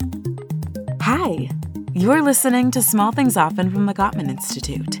Hi, you're listening to Small Things Often from the Gottman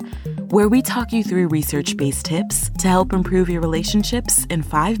Institute, where we talk you through research-based tips to help improve your relationships in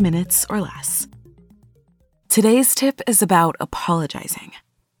 5 minutes or less. Today's tip is about apologizing.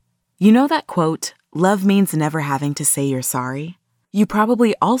 You know that quote, "Love means never having to say you're sorry"? You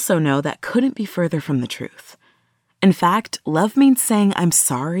probably also know that couldn't be further from the truth. In fact, love means saying I'm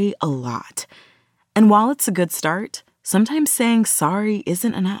sorry a lot. And while it's a good start, sometimes saying sorry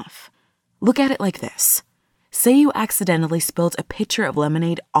isn't enough. Look at it like this. Say you accidentally spilled a pitcher of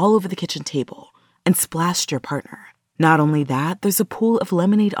lemonade all over the kitchen table and splashed your partner. Not only that, there's a pool of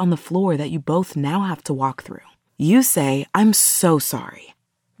lemonade on the floor that you both now have to walk through. You say, "I'm so sorry."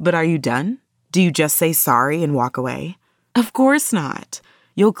 But are you done? Do you just say sorry and walk away? Of course not.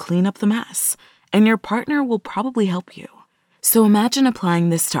 You'll clean up the mess, and your partner will probably help you. So imagine applying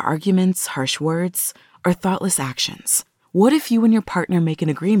this to arguments, harsh words, or thoughtless actions. What if you and your partner make an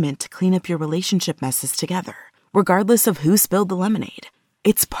agreement to clean up your relationship messes together, regardless of who spilled the lemonade?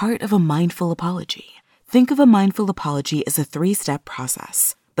 It's part of a mindful apology. Think of a mindful apology as a 3-step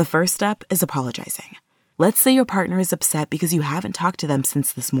process. The first step is apologizing. Let's say your partner is upset because you haven't talked to them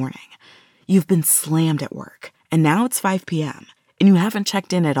since this morning. You've been slammed at work, and now it's 5 p.m., and you haven't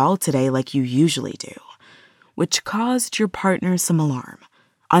checked in at all today like you usually do, which caused your partner some alarm,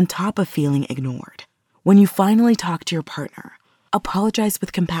 on top of feeling ignored. When you finally talk to your partner, apologize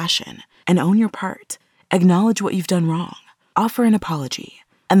with compassion and own your part. Acknowledge what you've done wrong, offer an apology,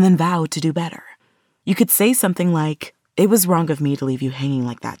 and then vow to do better. You could say something like, "It was wrong of me to leave you hanging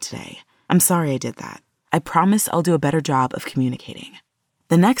like that today. I'm sorry I did that. I promise I'll do a better job of communicating."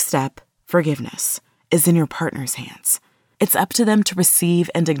 The next step, forgiveness, is in your partner's hands. It's up to them to receive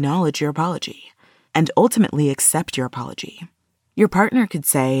and acknowledge your apology, and ultimately accept your apology. Your partner could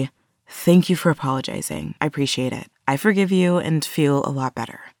say, "Thank you for apologizing. I appreciate it. I forgive you and feel a lot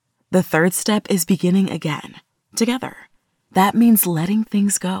better." The third step is beginning again, together. That means letting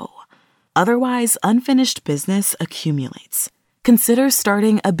things go. Otherwise, unfinished business accumulates. Consider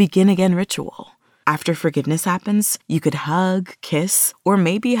starting a begin again ritual. After forgiveness happens, you could hug, kiss, or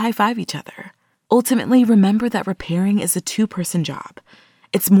maybe high-five each other. Ultimately, remember that repairing is a 2-person job.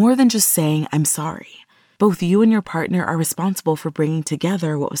 It's more than just saying, "I'm sorry." Both you and your partner are responsible for bringing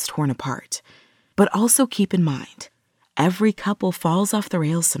together what was torn apart. But also keep in mind, every couple falls off the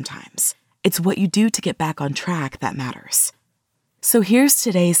rails sometimes. It's what you do to get back on track that matters. So here's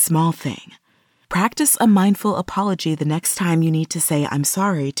today's small thing. Practice a mindful apology the next time you need to say "I'm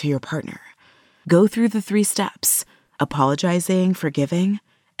sorry" to your partner. Go through the 3 steps, apologizing, forgiving,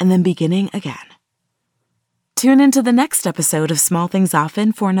 and then beginning again. Tune into the next episode of Small Things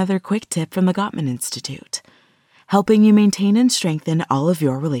Often for another quick tip from the Gottman Institute, helping you maintain and strengthen all of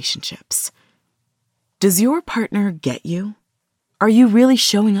your relationships. Does your partner get you? Are you really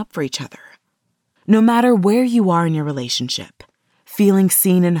showing up for each other? No matter where you are in your relationship, feeling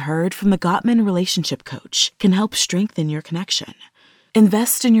seen and heard from the Gottman Relationship Coach can help strengthen your connection.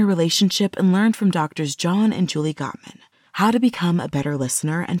 Invest in your relationship and learn from Drs. John and Julie Gottman how to become a better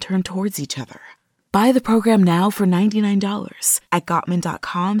listener and turn towards each other. Buy the program now for $99 at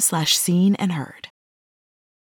Gottman.com/seen and heard.